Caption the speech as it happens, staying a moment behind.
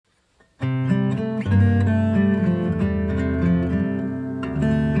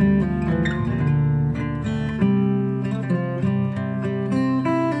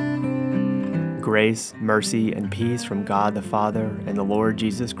Grace, mercy, and peace from God the Father and the Lord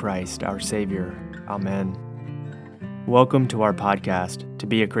Jesus Christ, our Savior. Amen. Welcome to our podcast, To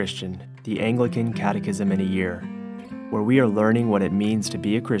Be a Christian, the Anglican Catechism in a Year, where we are learning what it means to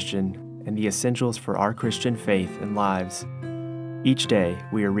be a Christian and the essentials for our Christian faith and lives. Each day,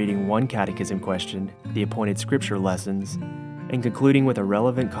 we are reading one catechism question, the appointed scripture lessons, and concluding with a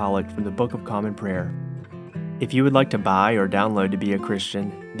relevant collect from the Book of Common Prayer. If you would like to buy or download To Be a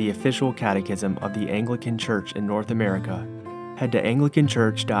Christian, the official catechism of the Anglican Church in North America, head to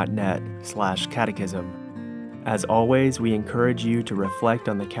anglicanchurch.net/catechism. As always, we encourage you to reflect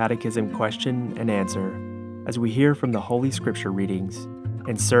on the catechism question and answer as we hear from the Holy Scripture readings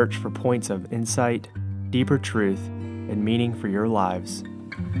and search for points of insight, deeper truth, and meaning for your lives.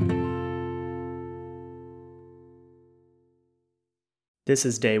 This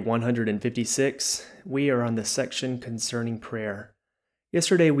is day 156. We are on the section concerning prayer.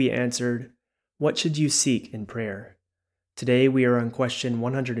 Yesterday we answered, what should you seek in prayer? Today we are on question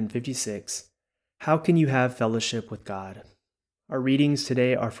 156. How can you have fellowship with God? Our readings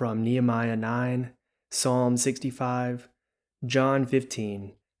today are from Nehemiah 9, Psalm 65, John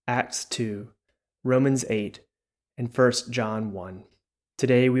 15, Acts 2, Romans 8, and 1 John 1.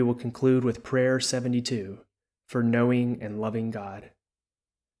 Today we will conclude with prayer 72, for knowing and loving God.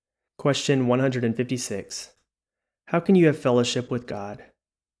 Question 156. How can you have fellowship with God?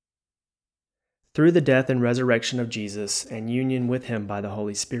 Through the death and resurrection of Jesus and union with Him by the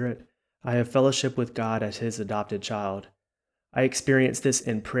Holy Spirit, I have fellowship with God as His adopted child. I experience this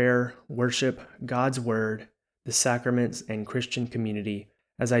in prayer, worship, God's Word, the sacraments, and Christian community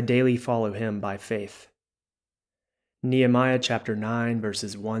as I daily follow Him by faith. Nehemiah chapter 9,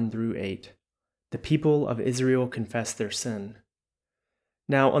 verses 1 through 8. The people of Israel confess their sin.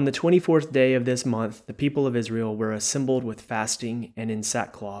 Now on the 24th day of this month, the people of Israel were assembled with fasting and in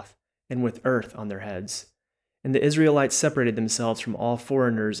sackcloth, and with earth on their heads. And the Israelites separated themselves from all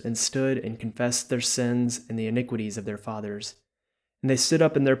foreigners, and stood and confessed their sins and the iniquities of their fathers. And they stood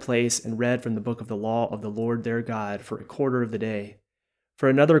up in their place and read from the book of the law of the Lord their God for a quarter of the day. For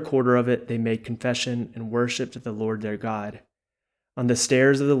another quarter of it they made confession and worshipped the Lord their God. On the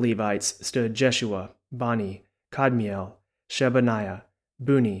stairs of the Levites stood Jeshua, Bani, Kadmiel, Shebaniah,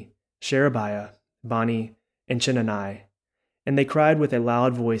 Buni, Sherebiah, Bani, and Chenani, and they cried with a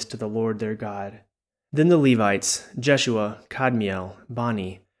loud voice to the Lord their God. Then the Levites, Jeshua, Kadmiel,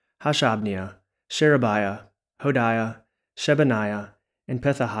 Bani, Hashabniah, Sherebiah, Hodiah, Shebaniah, and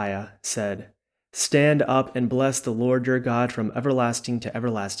Pethahiah, said, Stand up and bless the Lord your God from everlasting to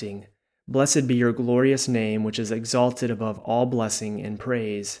everlasting. Blessed be your glorious name, which is exalted above all blessing and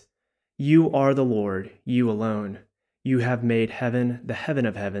praise. You are the Lord, you alone. You have made heaven, the heaven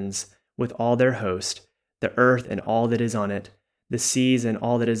of heavens, with all their host, the earth and all that is on it, the seas and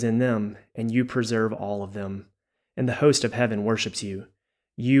all that is in them, and you preserve all of them. And the host of heaven worships you.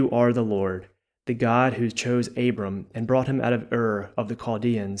 You are the Lord, the God who chose Abram and brought him out of Ur of the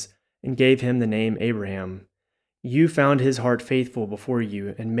Chaldeans, and gave him the name Abraham. You found his heart faithful before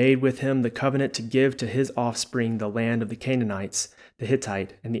you, and made with him the covenant to give to his offspring the land of the Canaanites, the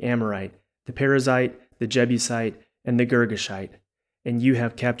Hittite, and the Amorite, the Perizzite, the Jebusite, and the Girgashite, and you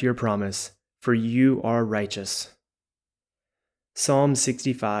have kept your promise, for you are righteous. Psalm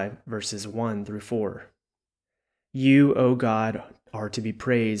 65, verses 1 through 4. You, O God, are to be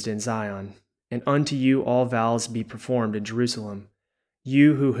praised in Zion, and unto you all vows be performed in Jerusalem.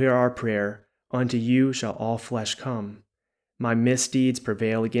 You who hear our prayer, unto you shall all flesh come. My misdeeds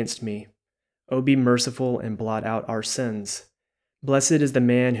prevail against me. O be merciful and blot out our sins. Blessed is the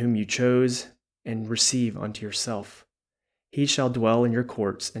man whom you chose and receive unto yourself. He shall dwell in your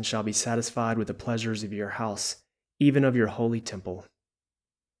courts, and shall be satisfied with the pleasures of your house, even of your holy temple.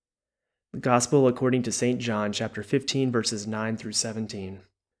 The Gospel according to St. John, chapter 15, verses 9 through 17.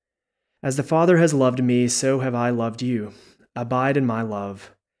 As the Father has loved me, so have I loved you. Abide in my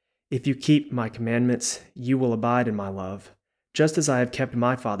love. If you keep my commandments, you will abide in my love, just as I have kept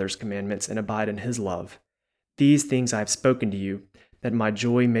my Father's commandments and abide in his love. These things I have spoken to you, that my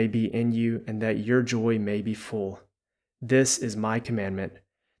joy may be in you, and that your joy may be full. This is my commandment,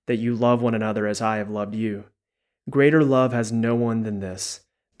 that you love one another as I have loved you. Greater love has no one than this,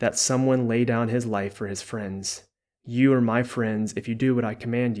 that someone lay down his life for his friends. You are my friends if you do what I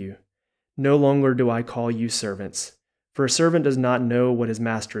command you. No longer do I call you servants, for a servant does not know what his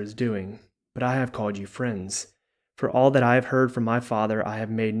master is doing, but I have called you friends. For all that I have heard from my Father I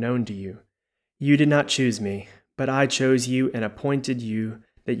have made known to you. You did not choose me, but I chose you and appointed you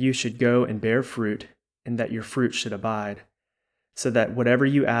that you should go and bear fruit, and that your fruit should abide, so that whatever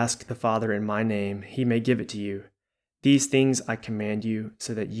you ask the Father in my name, he may give it to you. These things I command you,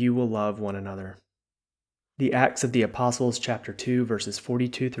 so that you will love one another. The Acts of the Apostles, chapter 2, verses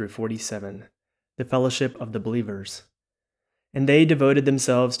 42 through 47. The fellowship of the believers. And they devoted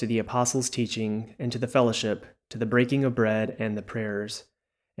themselves to the apostles' teaching, and to the fellowship, to the breaking of bread, and the prayers.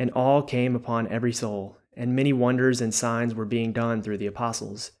 And all came upon every soul, and many wonders and signs were being done through the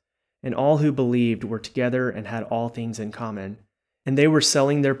apostles. And all who believed were together and had all things in common. And they were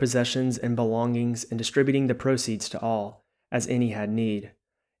selling their possessions and belongings and distributing the proceeds to all, as any had need.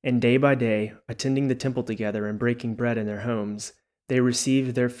 And day by day, attending the temple together and breaking bread in their homes, they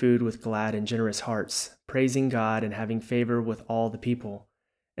received their food with glad and generous hearts, praising God and having favor with all the people.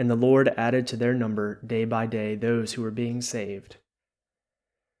 And the Lord added to their number day by day those who were being saved.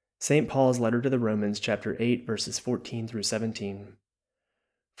 St. Paul's letter to the Romans, chapter 8, verses 14 through 17.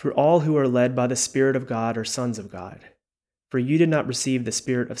 For all who are led by the Spirit of God are sons of God. For you did not receive the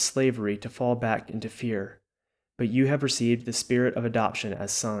spirit of slavery to fall back into fear, but you have received the spirit of adoption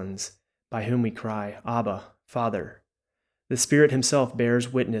as sons, by whom we cry, Abba, Father. The Spirit himself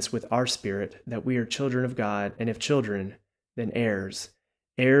bears witness with our spirit that we are children of God, and if children, then heirs,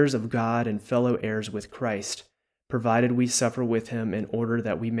 heirs of God and fellow heirs with Christ, provided we suffer with him in order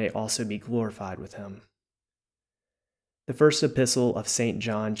that we may also be glorified with him. The first epistle of St.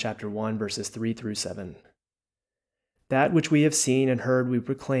 John, chapter 1, verses 3 through 7. That which we have seen and heard we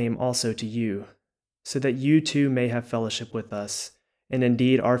proclaim also to you, so that you too may have fellowship with us. And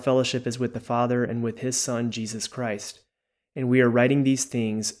indeed our fellowship is with the Father and with his Son, Jesus Christ. And we are writing these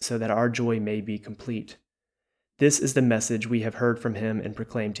things so that our joy may be complete. This is the message we have heard from him and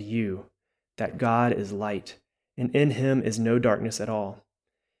proclaimed to you, that God is light, and in him is no darkness at all.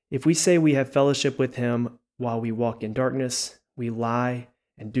 If we say we have fellowship with him while we walk in darkness, we lie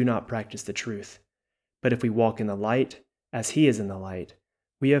and do not practice the truth. But if we walk in the light, as he is in the light,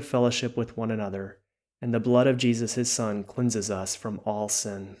 we have fellowship with one another, and the blood of Jesus his Son cleanses us from all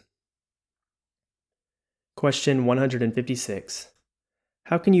sin. Question 156.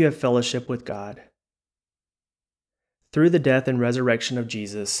 How can you have fellowship with God? Through the death and resurrection of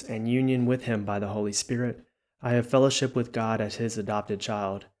Jesus and union with him by the Holy Spirit, I have fellowship with God as his adopted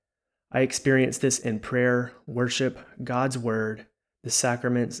child. I experience this in prayer, worship, God's word, the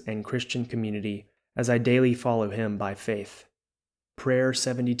sacraments, and Christian community as I daily follow him by faith. Prayer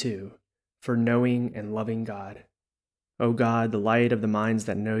 72, for knowing and loving God. O God, the light of the minds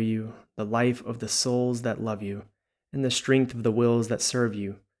that know you, the life of the souls that love you, and the strength of the wills that serve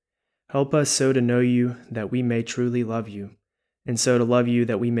you, help us so to know you that we may truly love you, and so to love you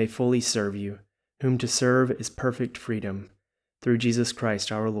that we may fully serve you, whom to serve is perfect freedom, through Jesus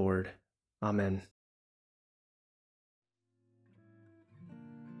Christ our Lord. Amen.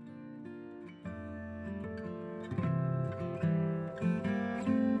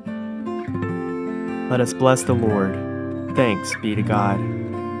 Let us bless the Lord. Thanks be to God.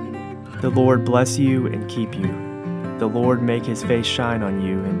 The Lord bless you and keep you. The Lord make his face shine on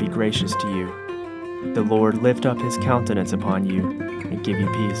you and be gracious to you. The Lord lift up his countenance upon you and give you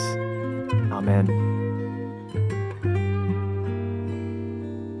peace. Amen.